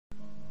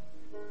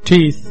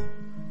Teeth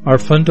are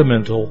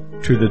fundamental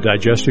to the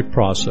digestive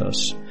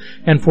process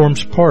and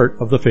forms part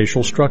of the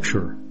facial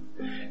structure.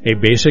 A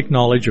basic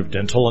knowledge of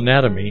dental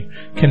anatomy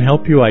can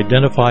help you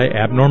identify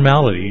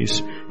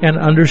abnormalities and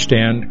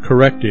understand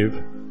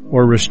corrective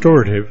or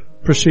restorative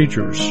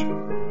procedures.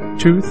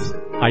 Tooth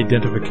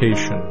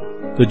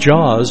identification. The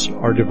jaws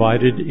are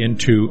divided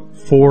into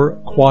 4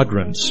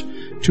 quadrants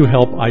to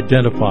help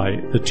identify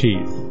the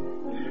teeth.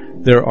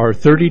 There are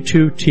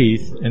 32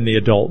 teeth in the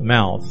adult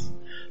mouth.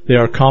 They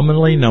are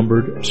commonly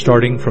numbered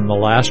starting from the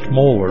last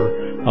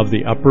molar of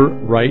the upper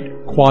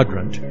right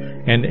quadrant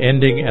and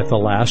ending at the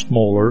last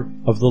molar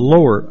of the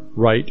lower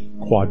right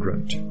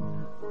quadrant.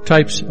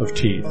 Types of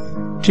teeth.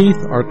 Teeth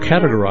are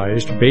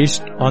categorized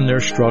based on their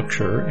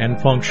structure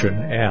and function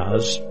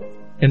as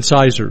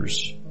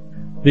incisors.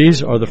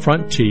 These are the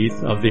front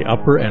teeth of the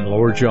upper and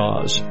lower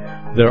jaws.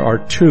 There are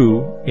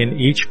 2 in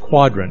each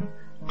quadrant,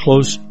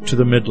 close to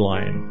the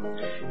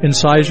midline.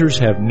 Incisors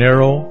have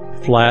narrow,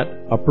 flat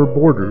upper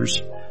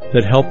borders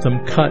that help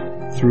them cut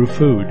through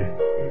food.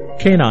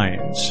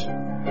 Canines.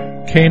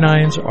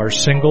 Canines are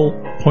single,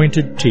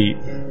 pointed teeth.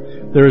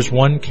 There is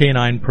 1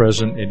 canine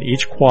present in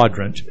each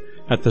quadrant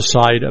at the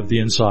side of the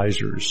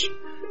incisors.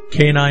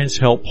 Canines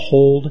help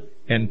hold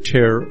and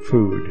tear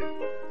food.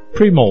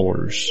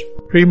 Premolars.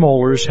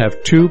 Premolars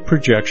have 2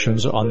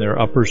 projections on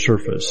their upper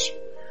surface.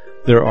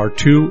 There are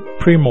 2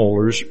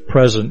 premolars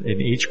present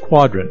in each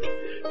quadrant,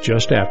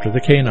 just after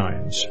the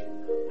canines.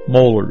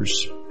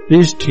 Molars.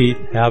 These teeth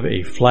have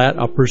a flat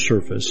upper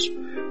surface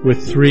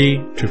with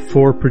 3 to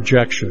 4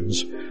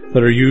 projections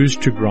that are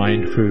used to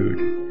grind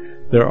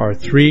food. There are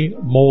 3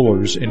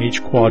 molars in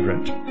each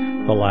quadrant.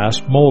 The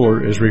last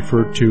molar is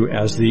referred to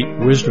as the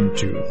wisdom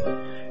tooth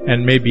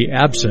and may be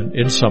absent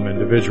in some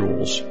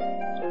individuals.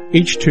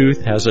 Each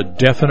tooth has a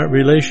definite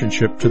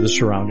relationship to the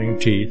surrounding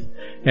teeth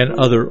and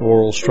other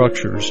oral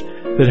structures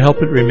that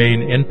help it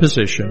remain in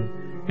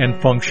position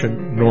and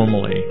function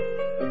normally.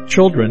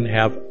 Children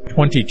have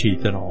 20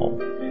 teeth in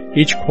all.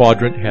 Each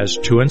quadrant has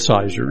 2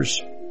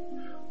 incisors,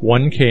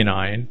 1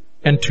 canine,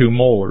 and 2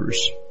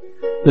 molars.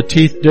 The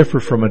teeth differ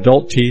from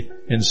adult teeth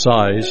in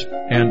size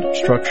and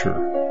structure.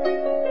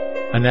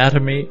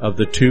 Anatomy of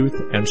the tooth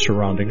and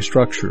surrounding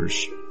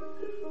structures.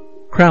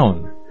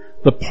 Crown.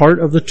 The part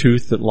of the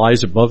tooth that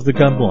lies above the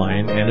gum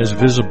line and is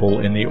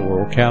visible in the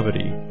oral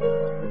cavity.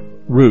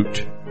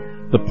 Root.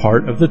 The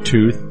part of the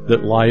tooth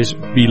that lies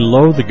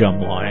below the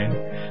gum line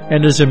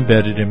and is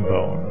embedded in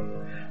bone.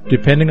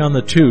 Depending on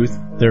the tooth,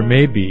 there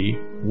may be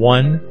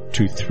 1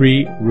 to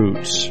 3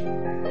 roots.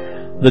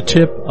 The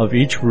tip of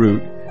each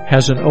root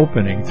has an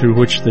opening through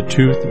which the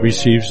tooth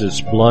receives its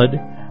blood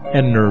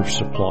and nerve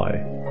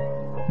supply.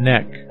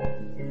 Neck.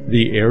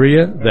 The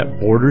area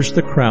that borders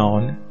the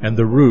crown and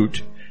the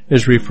root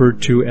is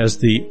referred to as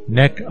the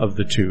neck of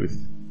the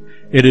tooth.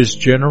 It is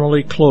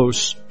generally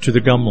close to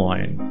the gum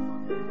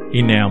line.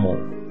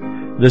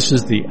 Enamel. This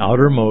is the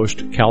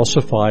outermost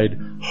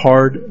calcified,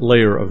 hard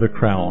layer of the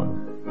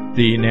crown.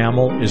 The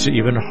enamel is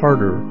even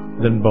harder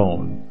than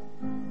bone.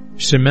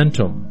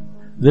 Cementum.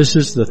 This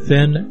is the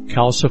thin,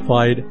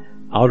 calcified,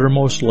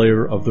 outermost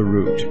layer of the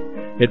root.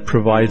 It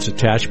provides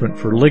attachment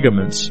for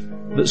ligaments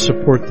that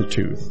support the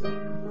tooth.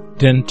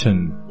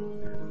 Dentin.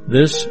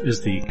 This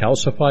is the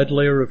calcified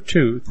layer of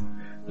tooth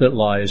that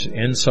lies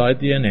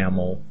inside the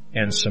enamel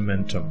and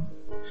cementum.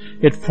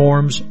 It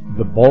forms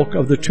the bulk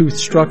of the tooth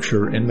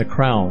structure in the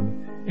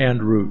crown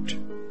and root.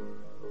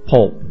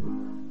 Pulp.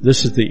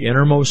 This is the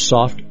innermost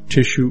soft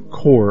tissue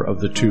core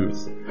of the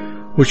tooth,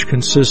 which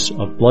consists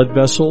of blood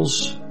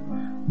vessels,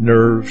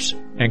 nerves,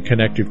 and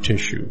connective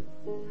tissue.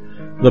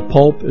 The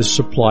pulp is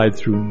supplied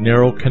through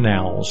narrow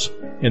canals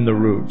in the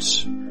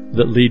roots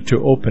that lead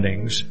to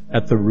openings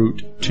at the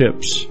root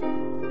tips.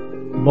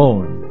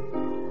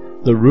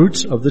 Bone. The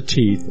roots of the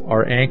teeth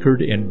are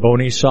anchored in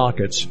bony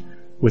sockets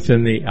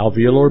within the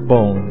alveolar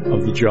bone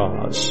of the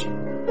jaws.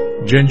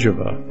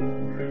 Gingiva.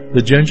 The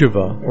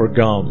gingiva, or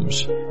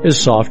gums, is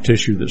soft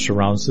tissue that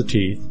surrounds the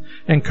teeth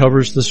and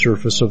covers the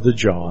surface of the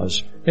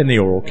jaws in the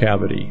oral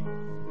cavity.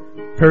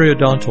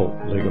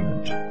 Periodontal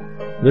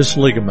ligament. This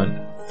ligament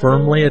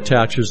firmly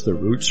attaches the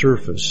root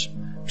surface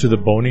to the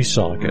bony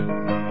socket,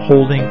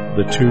 holding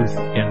the tooth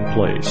in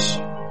place.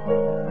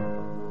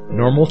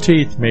 Normal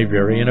teeth may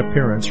vary in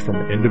appearance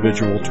from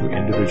individual to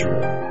individual.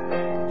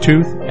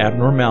 Tooth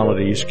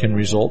abnormalities can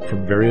result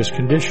from various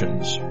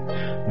conditions.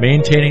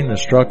 Maintaining the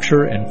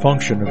structure and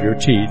function of your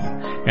teeth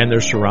and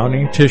their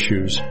surrounding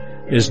tissues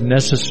is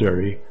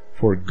necessary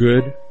for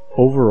good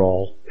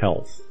overall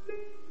health.